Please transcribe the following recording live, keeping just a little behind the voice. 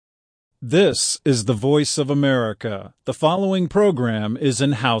This is the voice of America. The following program is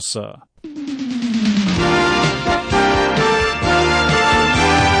in Hausa.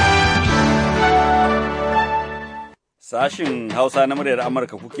 Sashin Hausa na muryar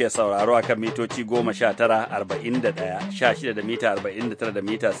Amurka kuke sauraro akan mitoci 19, 41, 16 da mita 49 da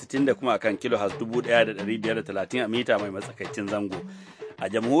mita 60 da kuma akan kilohaz 1530 a mita mai matsakaicin zango. A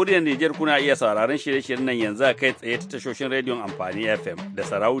jamhuriyar Nijar kuna iya sauraron shirye-shiryen nan yanzu a kai tsaye ta tashoshin rediyon amfani FM da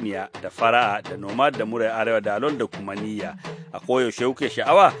Sarauniya da Fara'a da Noma da Muryar Arewa da Alol da kuma Niyya. A koyaushe kuke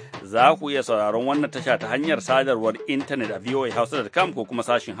sha'awa za ku iya sauraron wannan tasha ta hanyar sadarwar intanet a voahausa.com ko kuma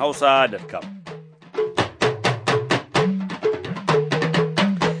sashin hausa.com.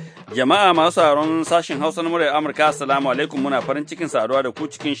 Jama'a masu sauraron sashin Hausa na muryar Amurka, assalamu alaikum, muna farin cikin saduwa da ku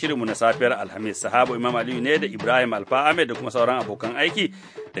cikin shirinmu na safiyar Alhamis. Sahabu Imam Aliyu ne da Ibrahim Alfa Ahmed da kuma sauran abokan aiki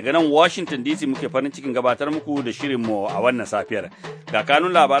daga nan Washington DC muke farin cikin gabatar muku da shirinmu a wannan safiyar. Ga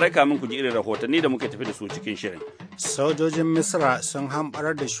kanun labarai kamin ku ji irin rahotanni da muke tafi da su cikin shirin. Sojojin Misra sun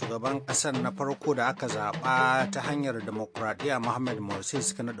hamɓarar da shugaban ƙasar na farko da aka zaɓa ta hanyar demokuraɗiyya Muhammad Morsi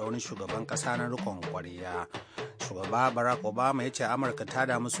suka naɗa wani shugaban ƙasa na riƙon ƙwarya. Shugaba Barack Obama ya ce Amurka ta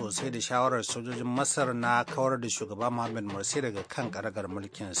damu sosai da shawarar sojojin Masar na kawar da shugaba Muhammad Morsi daga kan karagar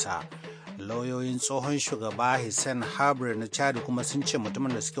mulkinsa. Lauyoyin tsohon shugaba Hissène Habre na Chad kuma sun ce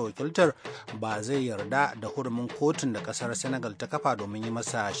mutumin da suke wakiltar ba zai yarda da hurumin kotun da kasar Senegal ta kafa domin yi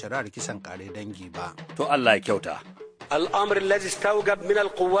masa shari'ar kisan kare dangi ba. To Allah ya kyauta. الأمر الذي استوجب من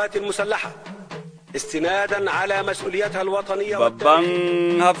القوات المسلحة استنادا على مسؤوليتها الوطنية.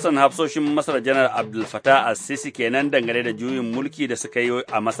 Babban hafsan hafsoshin Masar Janar Abdul Fattah al-Sisi kenan dangane da juyin mulki da suka yi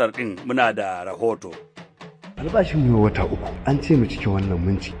a Masar din, muna da rahoto. Albashin mu wata uku an ce mu cike wannan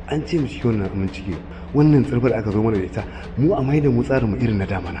mun ciki, an ce mu cike wannan mun cike, wannan tsirbar aka zo mana da ita mu a maida mu tsarin mu irin na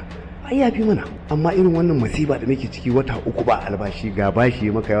damana. Ai ya fi mana, amma irin wannan masiba da nake ciki wata uku ba albashi, ga bashi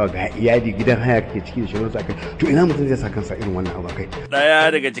maka yawa, ga iyali gidan haya kake ciki da shirin sa kai, to ina mutum zai sa kansa irin wannan abu kai.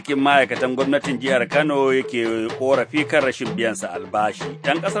 Daya daga cikin ma'aikatan gwamnatin jihar Kano yake korafi kan rashin biyan sa albashi.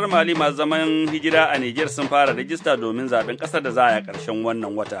 Yan kasar Mali masu zaman hijira a Niger sun fara rajista domin zaben kasar da za a yi karshen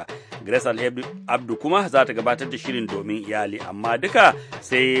wannan wata. Grace Abdu kuma za ta gabatar da shirin domin iyali, amma duka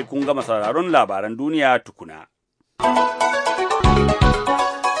sai kun gama sauraron labaran duniya tukuna.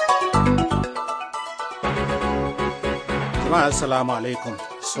 Assalamu alaikum.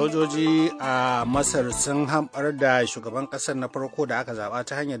 Sojoji a Masar sun hamɓar da shugaban ƙasar na farko da aka zaɓa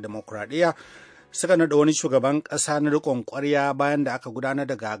ta hanyar demokuraɗiyya suka naɗa wani shugaban ƙasa na riƙon ƙwarya bayan da aka gudanar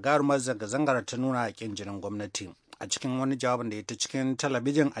da gagarumar zanga-zangar ta nuna ƙin jinin gwamnati. A cikin wani jawabin da ya ta cikin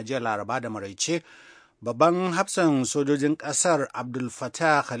talabijin a jiya Laraba da maraice, babban hafsan sojojin ƙasar Abdul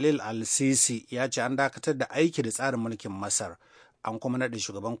Fattah Khalil al-Sisi ya ce an dakatar da aiki da tsarin mulkin Masar. An kuma naɗa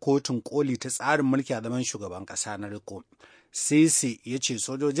shugaban kotun koli ta tsarin mulki a zaman shugaban ƙasa na riko. Sisi ya ce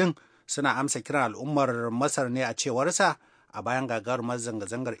sojojin suna amsa kiran al'ummar Masar ne a cewarsa a bayan gagarumar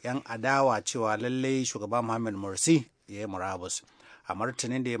zanga-zangar 'yan adawa cewa lallai shugaba Muhammad Morsi ya yi murabus. A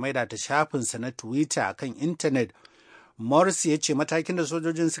martanin da ya maida ta shafinsa na Twitter a kan intanet, Morsi ya ce matakin da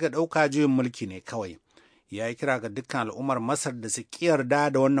sojojin suka ɗauka juyin mulki ne kawai. Ya yi kira ga dukkan al'ummar Masar da su ƙi yarda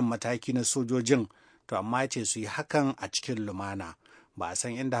da wannan mataki na sojojin, to amma ya ce su yi hakan a cikin lumana. Ba a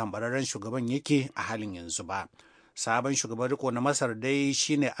san inda hambararren shugaban yake a halin yanzu ba. Sabon shugaban riko na Masar dai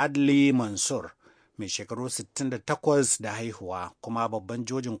shine Adli Mansur, mai shekaru 68 da haihuwa, kuma babban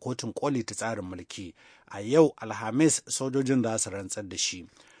jojin kotun koli ta tsarin mulki. A yau Alhamis sojojin za su rantsar da shi.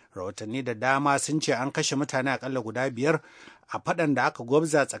 Rahotanni da dama sun ce an kashe mutane akalla guda 5 a faɗan da aka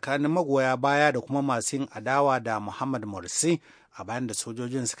gwabza tsakanin magoya baya da kuma masu yin adawa da Muhammad Morsi a bayan da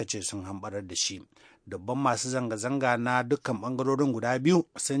sojojin suka ce sun hambarar da shi. Dubban masu zanga-zanga na dukkan bangarorin guda biyu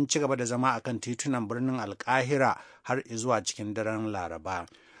sun ci gaba da zama akan titunan birnin Alkahira har zuwa cikin daren Laraba.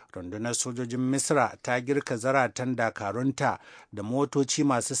 Rundunar sojojin Misra ta girka zaratan dakarunta da motoci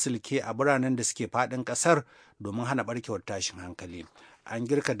masu silke a biranen da suke faɗin ƙasar domin hana barkewar tashin hankali. An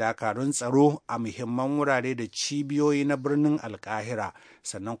girka dakarun tsaro a muhimman wurare da cibiyoyi na birnin Alkahira,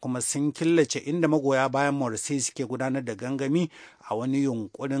 sannan kuma sun killace inda magoya bayan Morsi suke gudanar da gangami a wani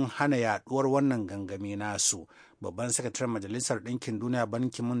yunkurin hana yaduwar wannan gangami nasu. Babban sakataren Majalisar Ɗinkin Duniya Ban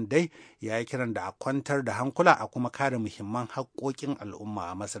Ki-moon dai ya yi kiran da a kwantar da hankula a kuma kare muhimman haƙƙoƙin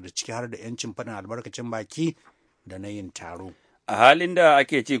al'umma a Masar, ciki har da 'yancin faɗin albarkacin baki da na yin taro. A halin da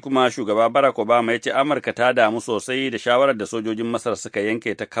ake ci kuma shugaba Barack Obama ya ce Amurka ta damu sosai da shawarar da sojojin Masar suka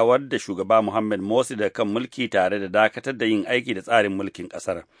yanke ta kawar da shugaba Muhammad Morsi da kan mulki tare da dakatar da yin aiki da tsarin mulkin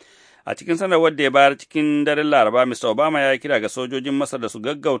ƙasar. A cikin sanarwar da ya bayar cikin daren Laraba, Mr. Obama ya kira ga sojojin Masar da su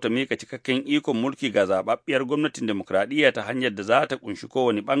gaggauta mika cikakken ikon mulki ga zababbiyar gwamnatin demokradiyya ta hanyar da za ta kunshi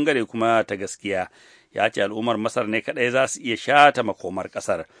kowane bangare kuma ta gaskiya. ya ce al'ummar Masar ne kaɗai za su iya shata makomar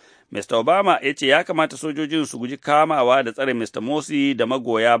ƙasar. Mr. Obama ya ce ya kamata sojojin su guji kamawa da tsare Mr. Morsi da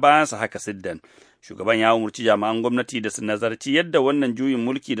magoya bayansa haka siddan. Shugaban ya umarci jami'an gwamnati da su nazarci yadda wannan juyin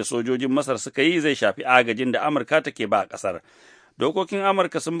mulki da sojojin Masar suka yi zai shafi agajin da Amurka take ba a ƙasar. Dokokin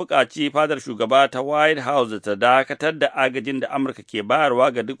Amurka sun buƙaci fadar shugaba ta White House da ta dakatar da agajin da Amurka ke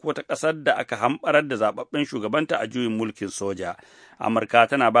bayarwa ga duk wata ƙasar da aka hamɓarar da zaɓaɓɓen shugabanta a juyin mulkin soja. Amurka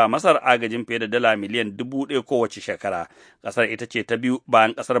tana ba Masar agajin fiye da dala miliyan 1,000 kowace shekara. Ƙasar ita ce ta biyu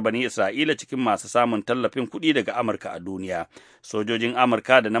bayan ƙasar Bani Isra'ila cikin masu samun tallafin kuɗi daga Amurka a duniya. Sojojin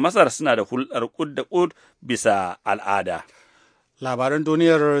Amurka da na Masar suna da hulɗar ƙud da ƙud bisa al'ada. Labaran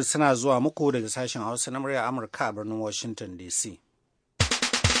duniyar suna zuwa muku daga sashen Hausa na murya Amurka a birnin Washington DC.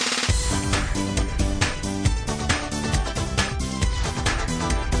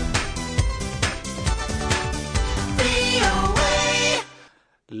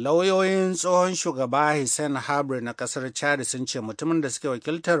 Lauyoyin tsohon shugaba Hissène Habre na kasar Chad sun ce mutumin da suke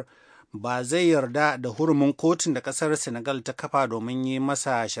wakiltar ba zai yarda da hurumin kotun da kasar Senegal ta kafa domin yi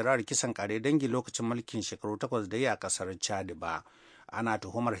masa shari'ar kisan kare dangi lokacin mulkin shekaru 8 da yi a kasar Chad ba. Ana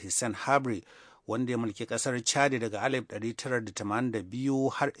tuhumar Hissène Habre wanda ya mulki kasar Chad daga 1982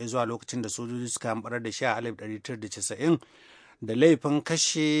 har zuwa lokacin da sojoji suka hamɓarar da shi a 1990 da laifin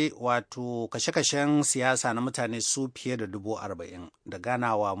kashe-kashen siyasa na mutane su fiye da 40,000 da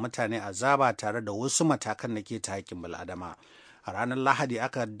ganawa mutane azaba tare da wasu matakan da ke ta haƙƙin bil'adama. A ranar Lahadi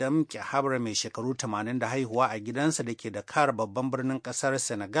aka damƙe Habre mai shekaru 80 da haihuwa a gidansa da ke Dakar babban birnin ƙasar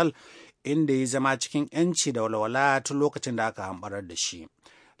Senegal inda ya zama cikin 'yanci da walwala tun lokacin da aka hamɓarar da shi.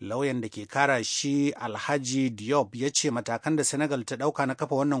 Lauyan da ke kara shi Alhaji Diop ya ce matakan da Senegal ta ɗauka na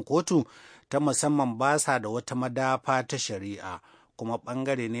kafa wannan kotu ta musamman ba sa da wata madafa ta shari'a kuma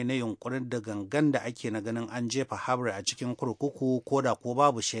ɓangare ne na yunkurin da gangan da ake na ganin an jefa Habre a cikin kurkuku ko da ko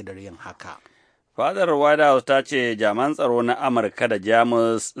babu shaidar yin haka. Fadar White House ta ce jami'an tsaro na Amurka da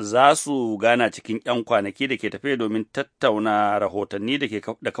Jamus za su gana cikin 'yan kwanaki da ke tafe domin tattauna rahotanni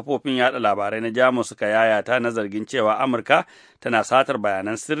da kafofin yada labarai na Jamus suka yayata na zargin cewa Amurka tana satar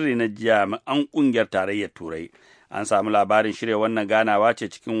bayanan sirri na jami'an ƙungiyar tarayyar Turai. An samu labarin shirya wannan ganawa ce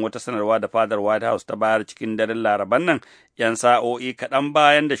cikin wata sanarwa da fadar White House ta bayar cikin daren Laraban nan, 'yan sa'o'i kaɗan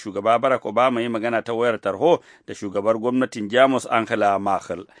bayan da shugaba Barack Obama yi magana ta wayar tarho da shugabar gwamnatin Jamus Angela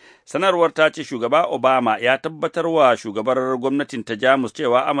Merkel. Sanarwar ta ce shugaba Obama ya tabbatar wa shugabar gwamnatin ta Jamus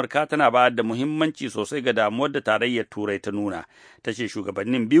cewa Amurka tana bayar da muhimmanci sosai ga damuwar da tarayyar Turai ta nuna. Ta ce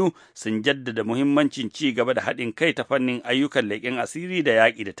shugabannin biyu sun jaddada muhimmancin ci gaba da haɗin kai ta fannin ayyukan leƙen asiri da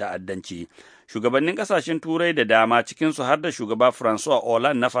yaƙi da ta'addanci. Shugabannin ƙasashen Turai da dama cikinsu har da shugaba François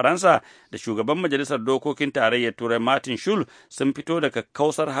Hollande na Faransa da shugaban Majalisar Dokokin Tarayyar Turai Martin Schulz sun fito da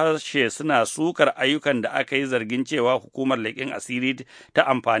kakkausar harshe suna sukar ayyukan da aka yi zargin cewa hukumar leƙen asiri ta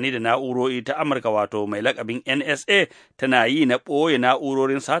amfani da na'urori ta Amurka wato mai lakabin NSA tana yi na ɓoye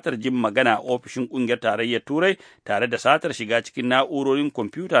na'urorin satar jin magana a ofishin ƙungiyar Tarayyar Turai tare da satar shiga cikin na'urorin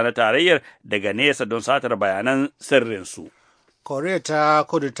kwamfuta na tarayyar daga nesa don satar bayanan sirrinsu. Koriya ta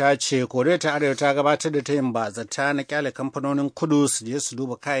kudu ta ce Koriya ta arewa ta gabatar da ta yin bazata na kyale kamfanonin kudu su je su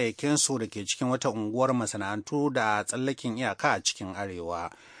duba kayayyakinsu da ke cikin wata unguwar masana'antu da tsallakin iyaka a cikin arewa.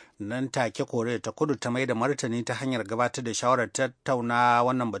 Nan take Koriya ta kudu ta mai da martani ta hanyar gabatar da shawarar tattauna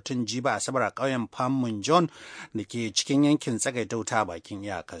wannan batun jiba asabar a ƙauyen Panmunjom da ke cikin yankin tsagaita wuta bakin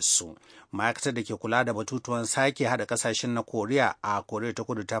iyakarsu. Ma'aikatar da ke kula da batutuwan sake hada kasashen na Koriya a Koriya ta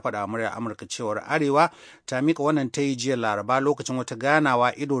kudu ta faɗa murya Amurka cewar Arewa ta mika wannan ta yi jiya Laraba lokacin wata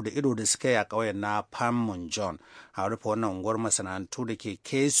ganawa ido da ido da suka yi a ƙauyen na Panmunjom. A rufe wannan unguwar masana'antu da ke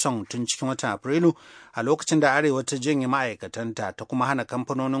Kaesong tun cikin watan Afrilu a lokacin da Arewa ta janye ma'aikatanta ta kuma hana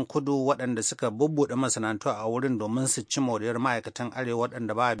kamfanonin kudu waɗanda suka bubbuɗe masana'antu a wurin domin su ci moriyar ma'aikatan Arewa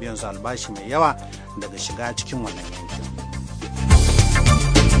waɗanda ba a biyan su albashi mai yawa daga shiga cikin wannan yankin.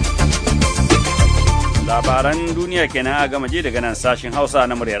 Labaran duniya kenan a gama je daga nan sashen Hausa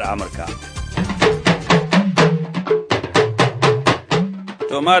na muryar Amurka.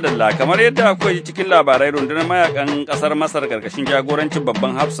 To madalla, kamar yadda kuka ji cikin labarai, rundunar mayakan kasar Masar karkashin jagorancin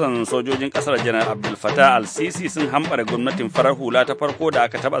babban hafsan sojojin kasar Janar Abdul Fattah al-Sisi sun hambara gwamnatin farar hula ta farko da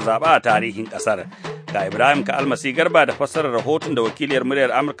aka taba zaba a tarihin kasar. Ga Ibrahim ka almasi garba da fassarar rahoton da wakiliyar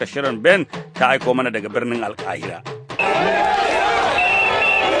muryar Amurka Shirin Ben ta aiko mana daga birnin Alkahira.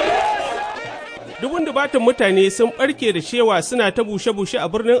 Dubun dubatan mutane sun barke da shewa suna ta bushe-bushe a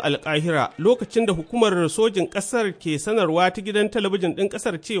birnin Alkahira lokacin da hukumar sojin ƙasar ke sanarwa ta gidan talabijin ɗin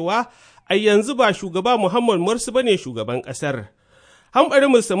ƙasar cewa a yanzu ba shugaba Muhammad Morsi bane shugaban ƙasar. Hamɓarin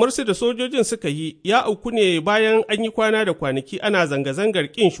Mr. Morsi da sojojin suka yi ya auku ne bayan an yi kwana da kwanaki ana zanga-zangar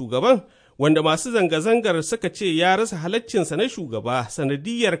ƙin shugaban wanda masu zanga-zangar suka ce ya rasa halaccinsa na shugaba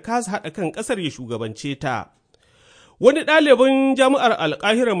sanadiyar kasa haɗa kan ƙasar ya shugabance ta. Wani ɗalibin jami'ar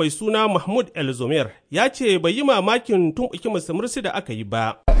Alƙahira mai suna Mahmud El-Zomer ya ce bai yi mamakin tumɓuki Mr. Morsi da aka yi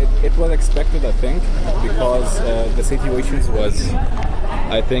ba. It was expected, I think, because the situation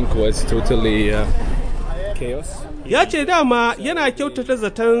was totally chaos. Ya ce dama yana kyautata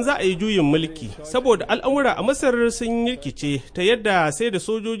zaton za a yi juyin mulki, saboda al'amura a Masar sun rikice ta yadda sai da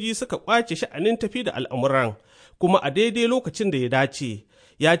sojoji suka ƙwace sha'anin tafi da al'amuran, kuma a daidai lokacin da ya dace.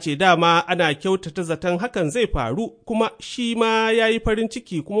 Ya ce dama ana kyautata zaton hakan zai faru, kuma shi ma ya yi farin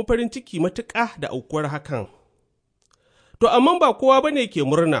ciki kuma farin ciki matuƙa da aukuwar hakan. To amma ba kowa ba ne ke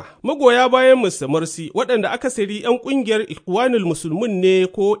murna, magoya bayan Mr. Morsi waɗanda akasari 'yan ƙungiyar Ikhwanul Musulmin ne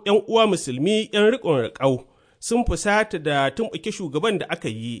ko 'yan uwa musulmi 'yan riƙon riƙau sun fusata da tumɓuke shugaban da aka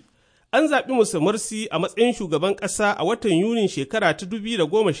yi. An zaɓi Mr. Morsi a matsayin shugaban ƙasa a watan Yunin shekara ta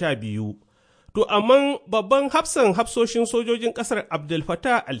 2012. To amma babban hafsoshin sojojin ƙasar Abdel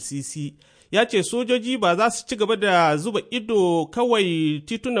Fattah al-Sisi ya ce sojoji ba za su ci gaba da zuba ido kawai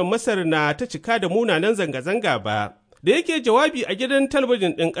titunan Masar na ta cika da munanan zanga-zanga ba. Da yake jawabi a gidan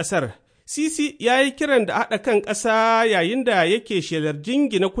talabijin ɗin ƙasar, Sisi ya yi kiran da haɗa kan ƙasa yayin da yake shelar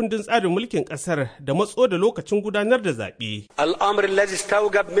jingina kundin tsarin mulkin ƙasar da matso da lokacin gudanar da zaɓe. الأمر الذي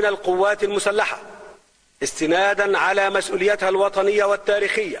استوجب من القوات المسلحة استنادا على مسؤوليتها الوطنية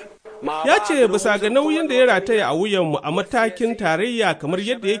والتاريخية. Ya ce bisa ga nauyin da ya rataya a wuyanmu a matakin tarayya kamar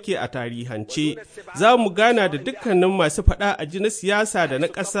yadda yake a tarihance, za mu gana da dukkanin masu faɗa a ji na siyasa da na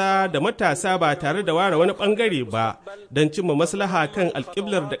ƙasa da matasa ba tare da ware wani ɓangare ba, don cimma maslaha kan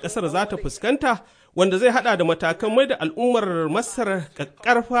alƙiblar da ƙasar za ta fuskanta, wanda zai haɗa da matakan mai da al'ummar Masar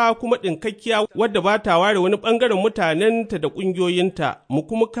ƙaƙƙarfa kuma ɗinkakkiya wadda ba ta ware wani ɓangaren mutanenta da ƙungiyoyinta, mu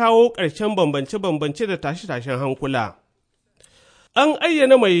kuma kawo ƙarshen bambance-bambance da tashe-tashen hankula. An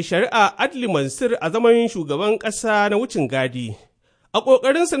ayyana mai shari'a Adli Mansur a zaman shugaban ƙasa na wucin gadi. A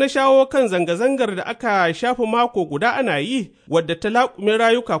ƙoƙarinsa na shawo kan zanga-zangar da aka shafi mako guda ana yi, wadda ta laƙume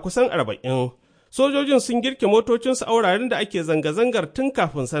rayuka kusan 40, sojojin sun girke motocinsu a wuraren da ake zanga-zangar tun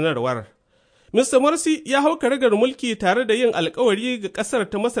kafin sanarwar. Mr. Morsi ya hau karagar mulki tare da yin alkawari ga ƙasar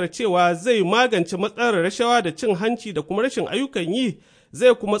ta Masar cewa zai magance matsalar rashawa da cin hanci da kuma rashin ayyukan yi,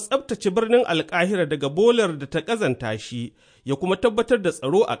 zai kuma tsabtace birnin Alƙahira daga bolar da ta ƙazanta shi, ya kuma tabbatar da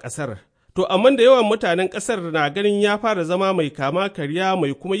tsaro a ƙasar. To, amma da yawan mutanen ƙasar na ganin ya fara zama mai kama karya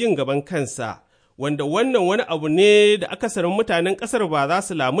mai kuma yin gaban kansa, wanda wannan wani abu ne da akasarin mutanen ƙasar ba za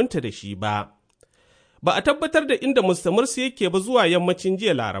su lamunta da shi ba. Ba a tabbatar da inda Mr. Morsi yake ba zuwa yammacin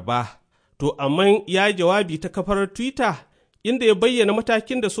jiya Laraba, to, amma ya yi jawabi ta kafar Twitter, inda ya bayyana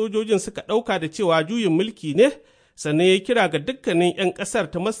matakin da sojojin suka ɗauka da cewa juyin mulki ne, sannan ya kira ga dukkanin 'yan ƙasar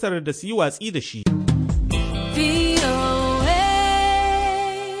ta Masar da su yi watsi da shi.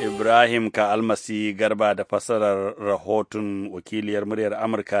 Ibrahim ka almasi garba da fasarar rahoton wakiliyar muryar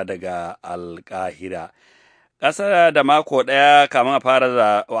Amurka daga Alƙahira. Ƙasa da mako ɗaya kamun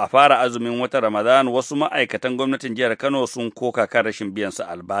a fara azumin watan Ramadan, wasu ma'aikatan gwamnatin jihar Kano sun koka kan rashin biyan su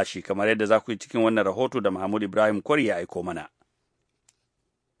albashi, kamar yadda za ku yi cikin wannan rahoto da Mahmud Ibrahim Kwari ya aiko mana.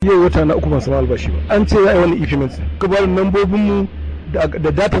 Yau wata na uku ban samu albashi ba. An ce za a yi wani implement. Ka ba da lambobinmu da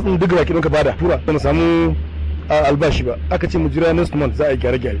data ɗin duk baki ɗin ka bada. Tura ba mu samu albashi ba. Aka ce mu jira next month za a yi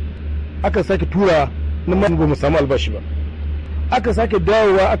gyare-gyare. Aka sake tura na ma ba mu samu albashi ba. Aka sake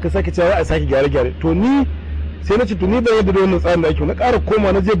dawowa aka sake cewa a sake gyare-gyare. To ni sai na ce to ni ban yadda da wannan tsarin da ake na ƙara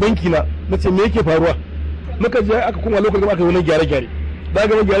koma na je banki na ce me yake faruwa. Muka je aka koma lokacin aka yi wani gyare-gyare. Da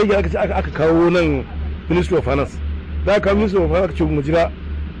ga gyare-gyare aka ce aka kawo nan Ministry of Finance. Da aka kawo Ministry of Finance aka ce mu jira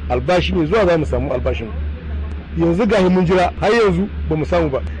albashi ne zuwa za mu samu albashin. Yanzu gahi mun jira har yanzu ba mu samu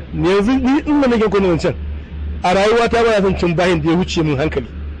ba. Yanzu ni in da nake kwanan can a rayuwa ta ba zan cin bahin da ya wuce min hankali.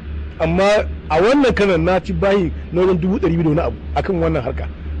 Amma a wannan kanan na ci bahi na wajen 200,000 da wani abu akan wannan harka.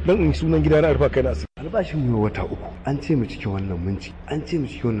 Don in sunan gida na arfa kai na asiri. Albashin mu wata uku an ce mu cike wannan mun ci an ce mu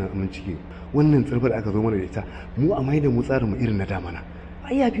cike wannan mun cike wannan tsarbar aka zo mana da ita mu a maida mu tsarin mu irin na damana.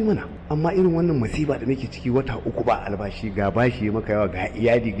 Ai ya fi mana amma irin wannan masifa da nake ciki wata uku ba albashi ga bashi maka yawa ga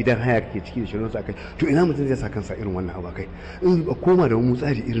iyali gidan haya kake ciki da shirin su akai to ina mutum zai sa kansa irin wannan abu kai in ba koma da mu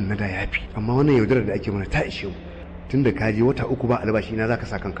tsari irin na da yafi amma wannan yaudarar da ake mana ta ishe mu tunda ka je wata uku ba albashi ina zaka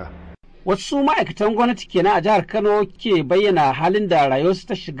sa kanka. Wasu ma'aikatan gwamnati kenan a jihar Kano ke bayyana halin da rayuwarsu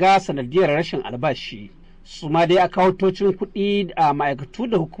ta shiga sanadiyar rashin albashi. Su ma dai akawuntocin kuɗi a ma'aikatu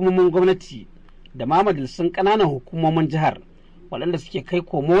da hukumomin gwamnati da ma majalisun ƙananan hukumomin jihar waɗanda suke kai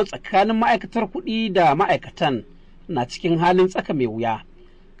komo tsakanin ma'aikatar kuɗi da ma'aikatan na cikin halin tsaka mai wuya.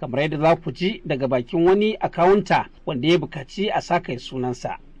 Kamar yadda za ku ji daga bakin wani akawunta wanda ya bukaci a saka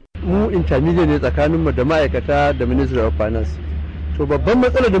sunansa. Mu intermediate ne tsakaninmu da ma'aikata da Ministry of Finance. to babban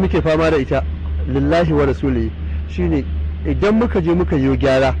matsalar da muke fama da ita lillahi wa rasulihi shine idan muka je muka yi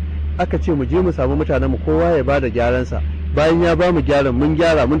gyara aka ce mu je mu samu mutanen mu kowa ya bada gyaransa, bayan ya ba mu gyaran mun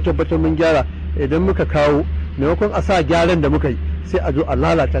gyara mun tabbatar mun gyara, idan muka kawo maimakon a sa gyaran da muka yi sai a zo a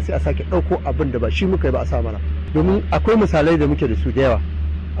lalata sai a sake ɗauko abin da ba shi muka yi ba a sa mana. Domin akwai misalai da muke da su da yawa.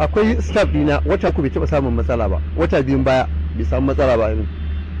 Akwai staff dina wata ku bai taɓa samun matsala ba, wata biyun baya bai samu matsala ba yanzu,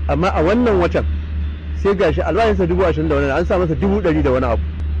 amma a wannan watan sai gashi albashinsa 20,000 da wani an sa masa 100,000 da wani abu.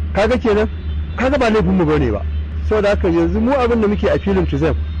 Kaga kenan kaga ba laifin mu bane ba. Saboda haka yanzu mu abin da muke a filin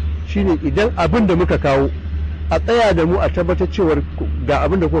tuzem shine idan abin da muka kawo a tsaya da mu a tabbatar cewar ga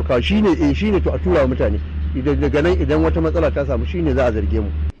abin da kuka kawo shine to a tura mutane, idan daga nan idan wata matsala ta samu shine za a zarge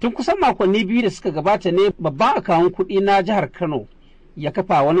mu. Tun kusan makonni 2 da suka gabata ne babban akawun kuɗi na jihar Kano ya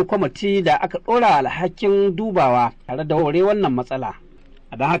kafa wani kwamiti da aka ɗora alhakin dubawa tare da ware wannan matsala.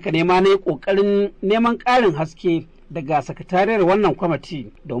 A don haka ne ma na yi ƙoƙarin neman ƙarin haske daga sakatariyar wannan kwamiti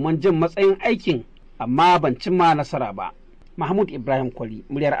domin jin matsayin aikin, amma ban cimma nasara ba. Mahmud Ibrahim Kwali,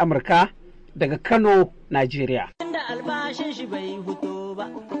 muryar Amurka daga Kano, Najeriya. Inda albashin shi bai huto ba,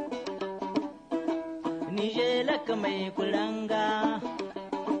 nije laka mai kulanga,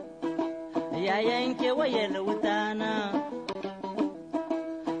 ya yanke wayar wutana,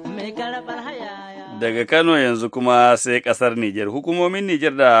 mai karɓar hayaya. Daga Kano yanzu kuma sai kasar Nijar. Hukumomin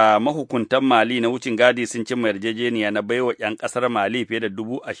Nijar da mahukuntan Mali na wucin gadi sun cimma yarjejeniya na baiwa 'yan kasar Mali fiye da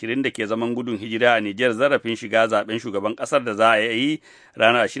 20,000 da ke zaman gudun hijira a Nijar zarafin shiga zaben shugaban kasar da za a yi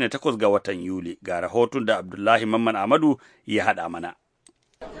ranar 28 ga watan Yuli. Ga rahoton da Abdullahi Mamman Amadu ya haɗa mana.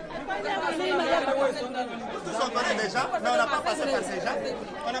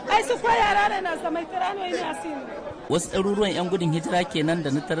 Wasu ɗaruruwan 'yan gudun hijira kenan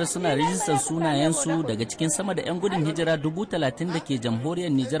da na tarar suna rijistar sunayensu daga cikin sama da 'yan gudun hijira 30,000 da ke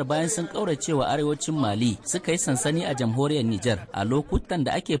jamhuriyar Nijar bayan sun ƙauracewa arewacin Mali suka yi sansani a jamhuriyar Nijar a lokutan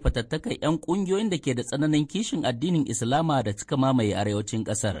da ake fatattakan 'yan ƙungiyoyin da ke da tsananin kishin addinin Islama da suka mamaye arewacin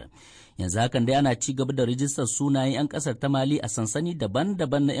ƙasar. Yanzu hakan dai ana ci gaba da rijistar sunayen 'yan kasar ta Mali a sansani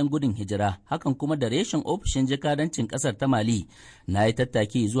daban-daban na 'yan gudun hijira, hakan kuma da reshen ofishin jakadancin kasar ta Mali. Na yi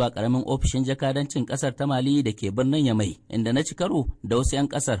tattaki zuwa karamin ofishin jakadancin kasar ta Mali da ke birnin Yamai, inda na ci karo da wasu 'yan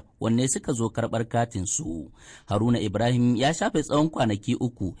kasar wanne suka zo karɓar katin su. Haruna Ibrahim ya shafe tsawon kwanaki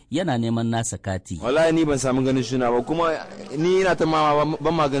 3 yana neman nasa kati. Wallahi ni ban samu ganin suna ba, kuma ni ina ta mama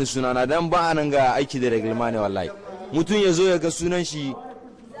ban ma ganin suna na, dan ba anan ga aiki da reglement ne wallahi. Mutum ya zo ya ga sunan shi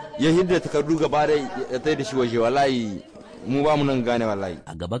ya hidda takardu gaba da ya tai da shi waje, wallahi mu ba mu nan gane wallahi.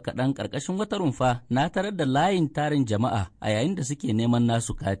 A gaba kaɗan ƙarƙashin wata rumfa na tarar da layin tarin jama'a a yayin da suke neman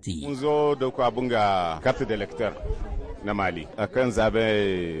nasu kati. Mun zo da ku abun ga carte d'électeur na Mali akan zabe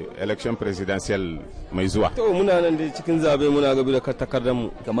election presidential mai zuwa. To muna nan da cikin zabe muna gabi da takardar mu.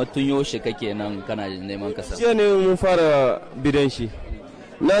 Kamar tun yaushe kake nan kana neman kasa? Jiya ne mun fara bidan shi.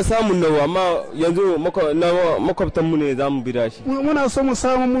 Na samu nawa, amma yanzu makwabtanmu ne za mu bida shi. Muna so mu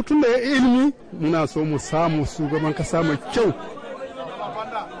samu mutum da ya ilimi, muna so mu samu shugaban kasa mai kyau.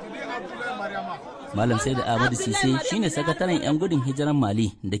 Malam Saida Ahmadu Sise shine sakataren 'yan gudun hijiran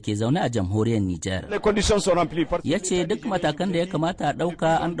Mali da ke zaune a jamhuriyar Nijar. Ya ce duk matakan da ya kamata a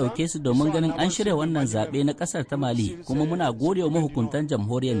ɗauka an ɗauke su domin ganin an shirya wannan zaɓe na ƙasar ta Mali, kuma muna gode wa mahukuntan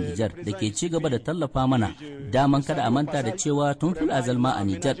jamhuriyar Nijar da ke ci gaba da tallafa mana. Daman kada a manta da cewa tun fil azal ma a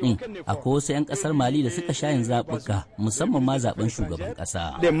Nijar ɗin akwai wasu 'yan ƙasar Mali da suka sha yin zaɓuka, musamman ma zaɓen shugaban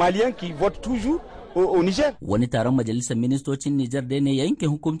ƙasa. Wani taron majalisar ministocin Nijar dai ne yanke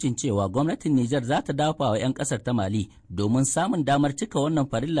hukuncin cewa gwamnatin Nijar za ta dafa wa 'yan kasar ta Mali domin samun damar cika wannan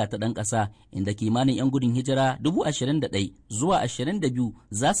farilla ta ɗan ƙasa, inda kimanin 'yan gudun hijira 21,000 zuwa 22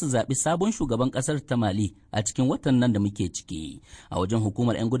 za su zaɓi sabon shugaban ƙasar ta Mali a cikin watan nan da muke ciki. A wajen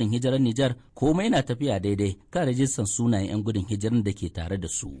hukumar 'yan gudun hijirar Nijar komai na tafiya daidai kan rajistan sunayen 'yan gudun hijirar da ke tare da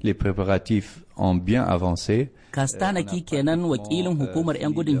su. Les préparatifs ont bien avancé. Kastanaki kenan wakilin hukumar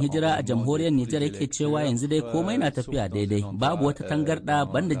 'yan gudun hijira a jamhuriyar Nijar yake cewa yanzu dai komai na tafiya daidai, babu wata tangarda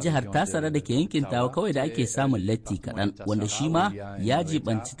banda jihar Tasara da ke yankin Tawa kawai da ake samun latti kaɗan, wanda shi ma ya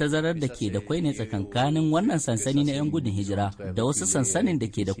jibanci tazarar da ke da kwai ne tsakankanin wannan sansani na 'yan gudun hijira da wasu sansanin da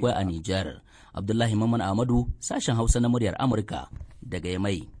ke da kwai a Nijar. Abdullahi Mamman Ahmadu, sashen Hausa na muryar Amurka daga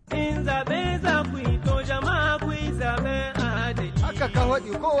Yamai. Haka ka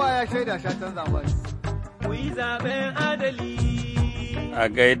faɗi kowa ya shaida shatan zamani. A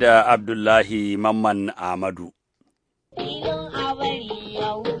gaida Abdullahi Mamman Ahmadu.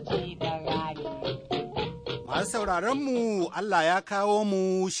 Masu sauraronmu Allah ya kawo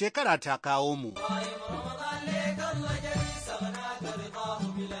mu, shekara ta kawo mu.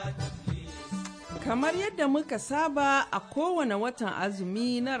 Kamar yadda muka saba a kowane watan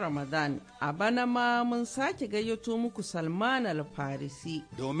azumi na Ramadan, a bana ma mun sake gayyato muku Salman Al-Farisi.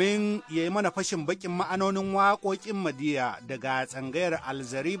 Domin ya yi mana fashin bakin ma'anonin waƙoƙin Madiya daga tsangayar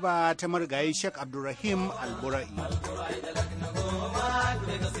Alzariba ta marigayi Sheikh Abdulrahim Al-Bura'i.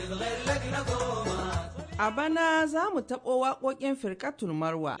 A bana za mu taɓo waƙoƙin Firƙatul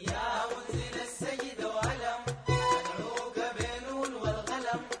Marwa.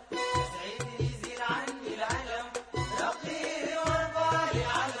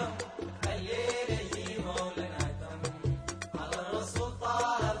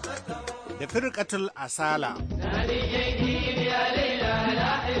 Da firƙatul asala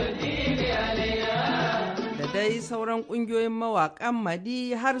da dai sauran ƙungiyoyin mawaƙan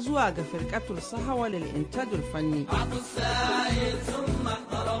Madi har zuwa ga firƙatul sahawalil intajul fanni.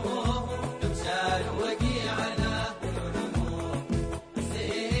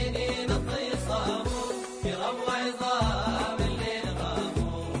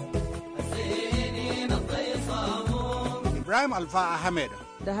 Ibrahim Alfa Ahmed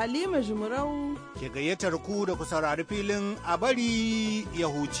da Halima Jumrau ke gayyatar ku da ku saurari filin a bari ya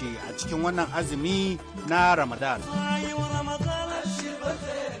huce a cikin wannan azumi na Ramadan.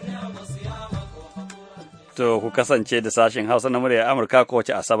 To ku kasance da sashen Hausa na muryar Amurka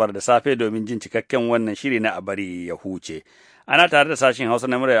kowace Asabar da safe domin jin cikakken wannan shiri na a bari ya huce. Ana tare da sashen Hausa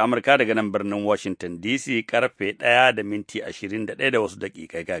na muryar Amurka daga nan birnin Washington DC karfe 1:21 da wasu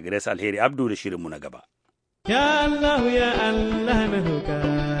daƙiƙai ga Grace Alheri Abdu da shirinmu na gaba. Ya Allah na roƙa,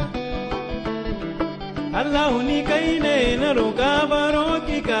 Allah ni kai ne na roƙa baro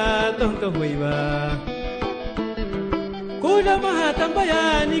ki ka don ka hoyi ba. Ku jama'a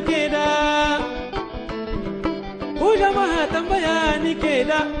tambaya ni ke da, ku jama'a tambaya ni ke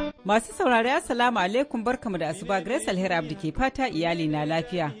da. Masu saurari Assalamu alaikum barkamu da asuba Grace Alheri Abdi ke fata iyali na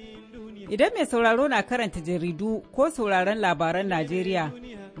lafiya. Idan mai sauraro na karanta jaridu ko sauraron labaran Najeriya,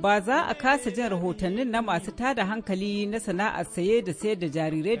 ba za a kasa jin rahotannin na masu tada hankali na sana'ar saye da sayar da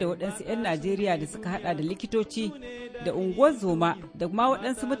jarirai da waɗansu 'yan Najeriya da suka hada da likitoci da unguwar zoma da ma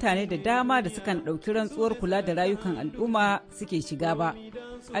waɗansu mutane da dama da sukan ɗauki rantsuwar kula da rayukan al'umma suke shiga ba.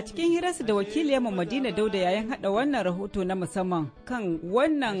 A cikin hirarsu da wakiliyarmu Madina Dauda yayin hada wannan rahoto na musamman kan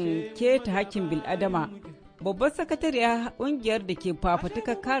wannan keta hakkin bil'adama. Babbar sakatariya ƙungiyar da ke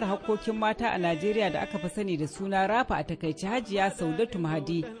fafatukar kare hakkokin mata a Najeriya da aka fi sani da suna Rafa a takaice Hajiya Saudatu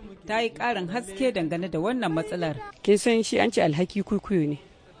Mahadi ta yi ƙarin haske dangane da wannan matsalar. Kin san shi an ce alhaki kuikuyo ne.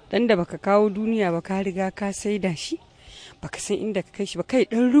 Dan da baka kawo duniya ba ka riga ka saida shi, baka san inda ka kai shi ba kai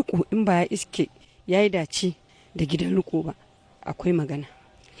dan riko in ba ya iske yayi dace da gidan riko ba. Akwai magana.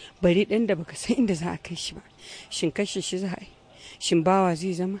 Bari dan da baka san inda za a kai shi ba. Shin kashe shi za a yi? Shin bawa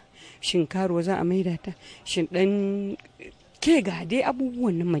zai zama? Shin karuwa za a maida ta? Shin dan ke ga dai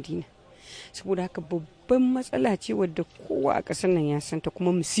abubuwan nan Madina. Saboda haka babban matsala ce wadda kowa a ƙasar nan ya santa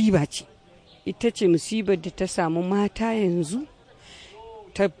kuma musiba ce. Ita ce musibar da ta samu mata yanzu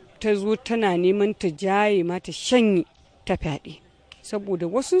ta zo tana neman ta jaye mata shanye ta fyaɗe. Saboda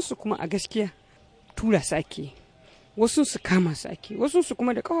wasunsu kuma a gaskiya tura su ake, wasunsu kama su ake, wasunsu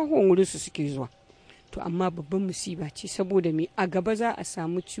kuma da ƙafafuwan wurinsu suke zuwa. To amma babban musiba ce saboda me a gaba za a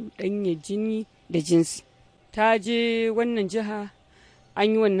samu cuɗanya jini da jinsi. Ta je wannan jiha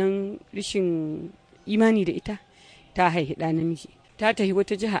an yi wannan rashin imani da ita ta haihi ɗa namiji. Ta tafi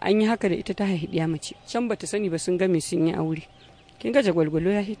wata jiha an yi haka da ita ta haihi ɗiya mace. Can bata sani ba sun game sun yi aure. Kin ga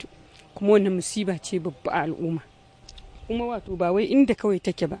jagwalgwalo ya hito. Kuma wannan musiba ce babba a al'umma. Kuma wato ba wai inda kawai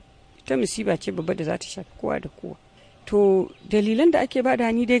take ba. Ita musiba ce babba da za ta shafi kowa da kowa. To dalilan da ake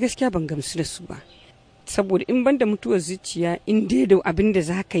bada ni dai gaskiya ban gamsu da su ba. Saboda in banda mutuwar zuciya in dai da abin da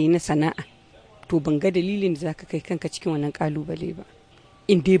za ka yi na sana'a to ban ga dalilin da za ka kai kanka cikin wannan kalubale ba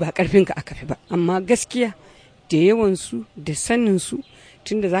in dai ba karfin ka aka fi ba. Amma gaskiya da yawan su da sanin su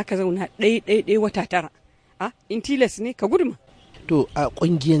tunda za ka zauna ɗaya wata tara in tilas ne ka guduma. To a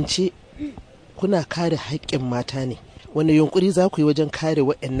ƙungiyance kuna kare haƙƙin mata ne, wani yunkuri za ku yi wajen kare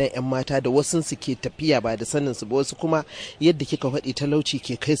waɗannan 'yan mata da wasu su ke tafiya ba da sanin su ba, wasu kuma yadda kika faɗi talauci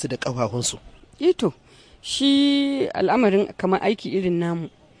ke kai su da ƙafafunsu. Ito shi al'amarin kamar aiki irin namu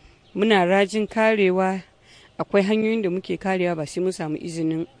muna rajin karewa, akwai hanyoyin da muke karewa ba sai mun samu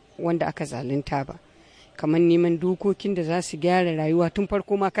izinin wanda aka zalunta ba, kamar neman dokokin da za su gyara rayuwa tun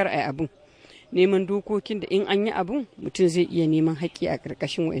farko ma kar ai abun, neman dokokin da in an yi abun mutum zai iya neman haƙƙi a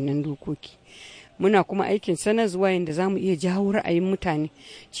ƙarƙashin waɗannan dokoki. Muna kuma aikin sanarwa yadda za mu iya jawo ra'ayin mutane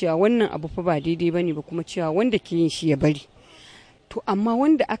cewa wannan abu fa ba daidai ba ne ba, kuma cewa wanda ke yin shi ya bari. To amma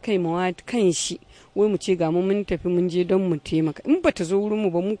wanda aka yi mawa kan shi wai mu ce ga mu mun tafi mun je don mu taimaka, in bata zo wurin mu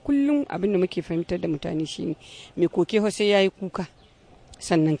ba mu kullum abin da muke fahimtar da mutane shine me koke fa sai yayi kuka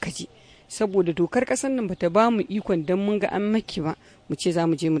sannan kaji, saboda dokar ƙasar nan bata ba mu ikon dan mun ga an maki ba mu ce za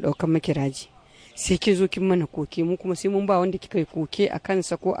mu je mu ɗaukan maki raji, sai kin zo kin mana koke, mu kuma sai mun ba wanda kika yi koke a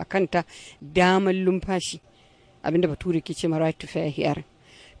kansa ko a kanta damar lumfashi, abinda bature ke ce ma right to fair hearing.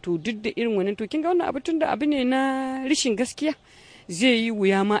 To duk da irin wannan, to kin ga wannan abu tun da abu ne na rishin gaskiya, zai yi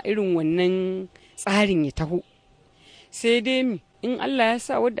wuya ma irin wannan tsarin ya taho. Sai dai in Allah ya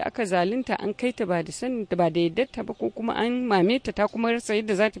sa wadda aka zalunta an kai ta ba da sanin ba da yaddarta ba, ko kuma an mame ta kuma rasa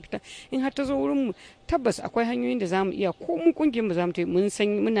yadda za ta fita, in har ta zo wurin mu tabbas akwai hanyoyin da zamu iya, ko mu kungiyar mu zamu mun san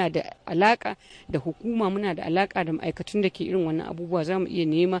muna da alaka da hukuma, muna da alaka da ma'aikatun da ke irin wannan abubuwa, zamu iya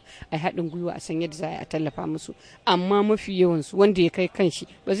nema a haɗin gwiwa a san yadda za a tallafa musu, amma mafi yawan su wanda ya kai kanshi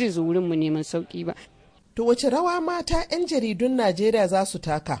ba zai zo wurin mu neman sauki ba. To wace rawa mata 'yan jaridun Najeriya za su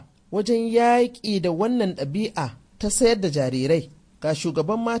taka wajen yaƙi da wannan ɗabi'a ta sayar da jarirai? Ga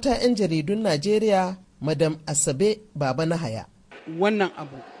shugaban mata 'yan jaridun Najeriya, Madam Asabe Baba Nahaya. Wannan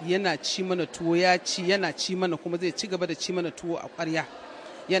abu yana ci mana tuwo, yana ci mana kuma zai ci gaba da ci mana tuwo a ƙwarya,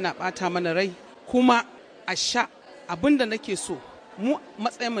 yana ɓata mana rai kuma a sha. Abin da nake so mu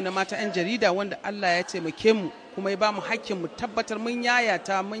matsayinmu na mata 'yan jarida wanda Allah ya taimake mu kuma ya ba mu hakkin mu tabbatar mun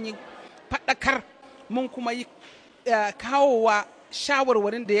yayata, mun yi faɗakar, mun kuma yi kawowa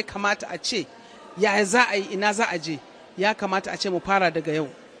shawarwarin da ya kamata a ce ya za a yi, ina za a je. Ya kamata a ce mu fara daga yau,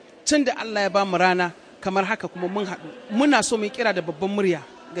 tun da Allah ya ba mu rana kamar haka kuma mun haɗu. Muna so mu kira da babban murya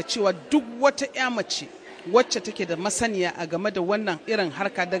ga cewa duk wata 'ya mace wacce take da masaniya a game da wannan irin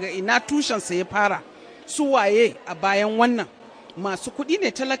harka, daga ina tushensa ya fara, su waye a bayan wannan, masu kuɗi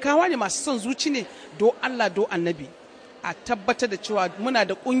ne, talakawa ne, masu son zuci ne, do Allah do annabi a tabbatar da cewa muna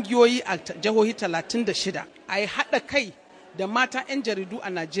da ƙungiyoyi a jihohi 36, a yi haɗa kai da mata 'yan jaridu a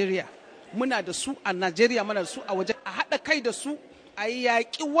Najeriya. Muna da su a Najeriya, muna da su a waje, a haɗa kai da su a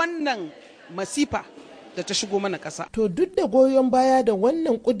yaƙi wannan masifa da ta shigo mana ƙasa. To duk da goyon baya da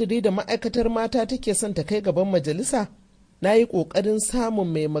wannan ƙuduri da ma'aikatar mata take son ta kai gaban majalisa, na yi ƙoƙarin samun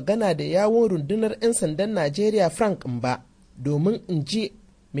mai magana da yawon rundunar 'yan sandan Najeriya Frank Mba domin in ji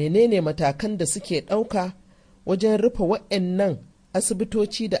menene matakan da suke ɗauka wajen rufe waɗannan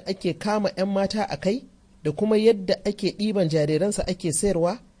asibitoci da ake kama 'yan mata a kai, da kuma yadda ake ɗiban jariransa ake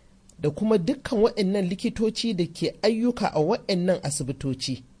sayarwa, da kuma dukkan waɗannan likitoci da ke ayyuka a waɗannan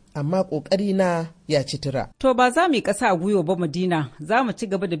asibitoci. Amma ƙoƙari na ya ci tura. To ba za mu yi ƙasa a gwiwa ba Madina, za mu ci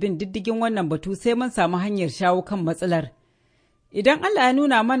gaba da bin diddigin wannan batu sai mun samu hanyar shawo kan matsalar. Idan Allah ya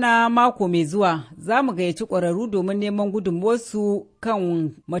nuna mana mako mai zuwa, za mu gayyaci ƙwararru domin neman gudunmuwarsu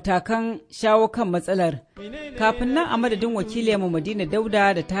kan matakan shawo kan matsalar. Kafin nan a madadin wakiliyarmu Madina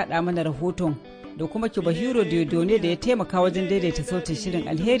Dauda da ta haɗa mana rahoton, da kuma Kibahiro Diodone da ya taimaka wajen daidaita sautin shirin.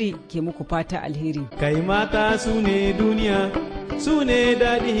 Alheri ke muku fata alheri. Kai mata su ne duniya, su ne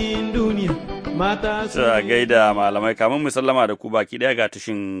daɗin duniya. Mata su ne. Gaida malamai, kamun mu sallama da ku baki ɗaya ga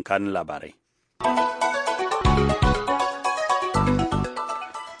tushin kanin labarai.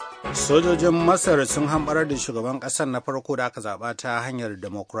 Sojojin Masar sun hamɓarar da shugaban ƙasar na farko da aka zaɓa ta hanyar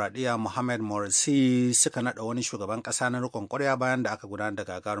demokuraɗiyya Mohamed Morsi, suka naɗa wani shugaban ƙasa na riƙon ƙwarya bayan da aka gudanar da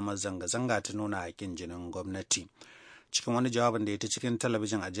gagarumar zanga-zanga ta nuna haƙƙin jinin gwamnati. Cikin wani jawabin da ya ta cikin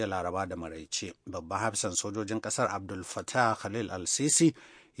talabijin a jiya Laraba da maraice, babban hafsan sojojin ƙasar Abdul Fattah Khalil al-Sisi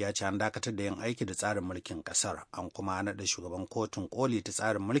ya ce an dakatar da yin aiki da tsarin mulkin ƙasar, an kuma naɗa shugaban kotun koli ta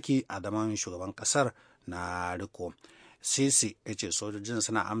tsarin mulki a zaman shugaban ƙasar na riko. Sisi ya ce sojojin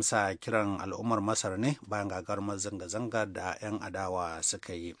suna amsa kiran al'ummar Masar ne bayan gagarumar zanga-zanga da 'yan adawa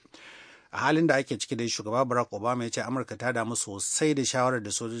suka yi. A halin da ake ciki dai shugaba Barack Obama ya ce Amurka ta damu sosai da shawarar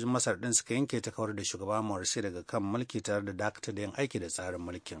da sojojin Masar ɗin suka yanke ta kawar da shugaba Morsi daga kan mulki tare da dakatar da yin aiki da tsarin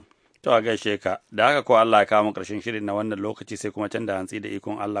mulkin. To a gaishe ka, da haka ko Allah ya kawo ƙarshen shirin na wannan lokaci, sai kuma can da hantsi da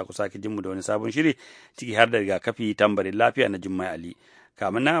ikon Allah ku sake jin mu da wani sabon shiri ciki har da rigakafi tambarin lafiya na Jummai Ali.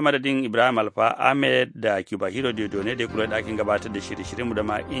 Kamin nan a madadin Ibrahim Alfa Ahmed da Cuba Hero Diodone da ya kula da ɗakin gabatar da shirye-shiryen mu da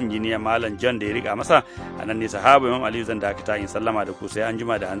ma injiniya Malam John da ya riga masa, a nan ne sahabu Imam Aliyu zan dakata in sallama da ku sai an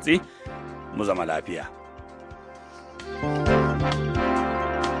jima da hantsi mu zama lafiya.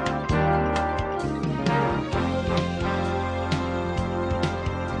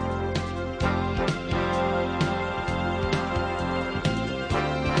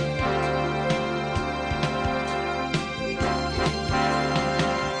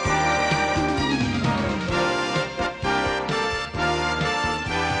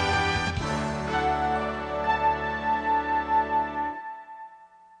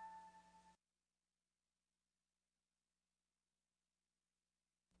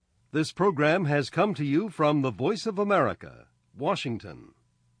 This program has come to you from the Voice of America, Washington.